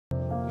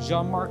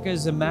Jean-Marc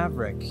is a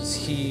maverick.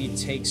 He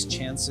takes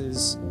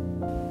chances.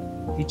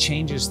 He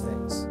changes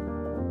things.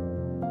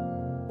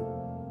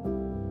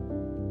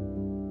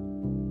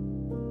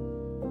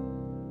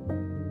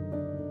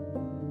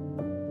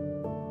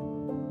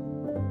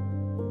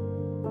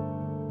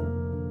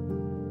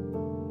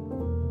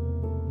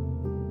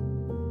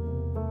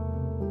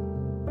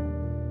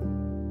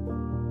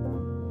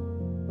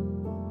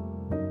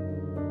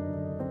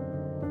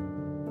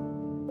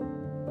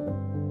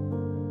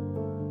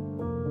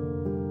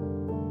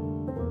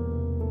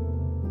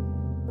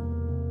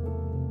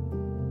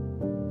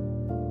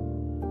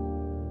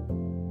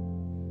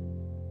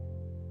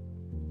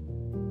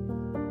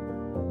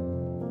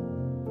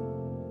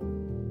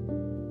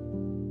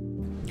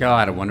 Oh,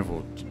 I had a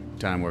wonderful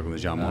time working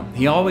with Jean-Marc.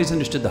 He always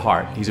understood the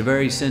heart. He's a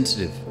very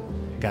sensitive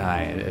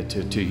guy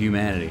to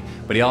humanity,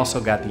 but he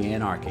also got the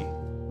anarchy.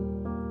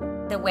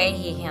 The way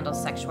he handles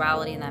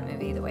sexuality in that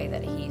movie, the way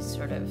that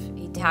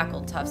he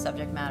tackled tough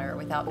subject matter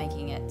without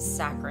making it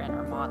saccharine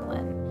or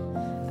maudlin,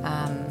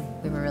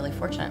 we were really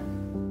fortunate.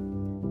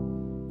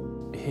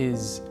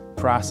 His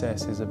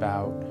process is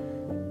about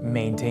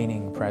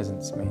maintaining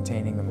presence,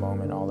 maintaining the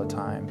moment all the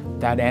time.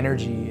 That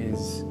energy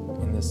is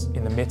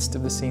in the midst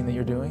of the scene that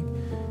you're doing,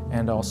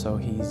 and also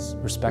he's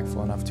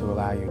respectful enough to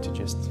allow you to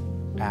just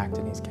act,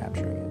 and he's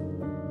capturing it.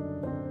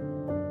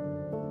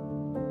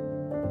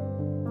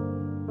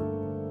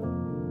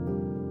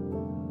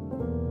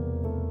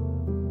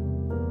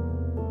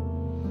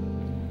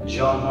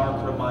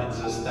 Jean-Marc reminds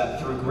us that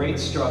through great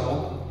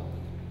struggle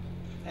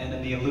and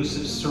in the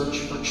elusive search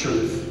for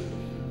truth,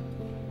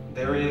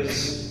 there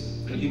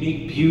is a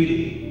unique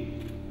beauty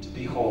to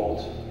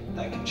behold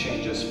that can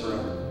change us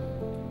forever.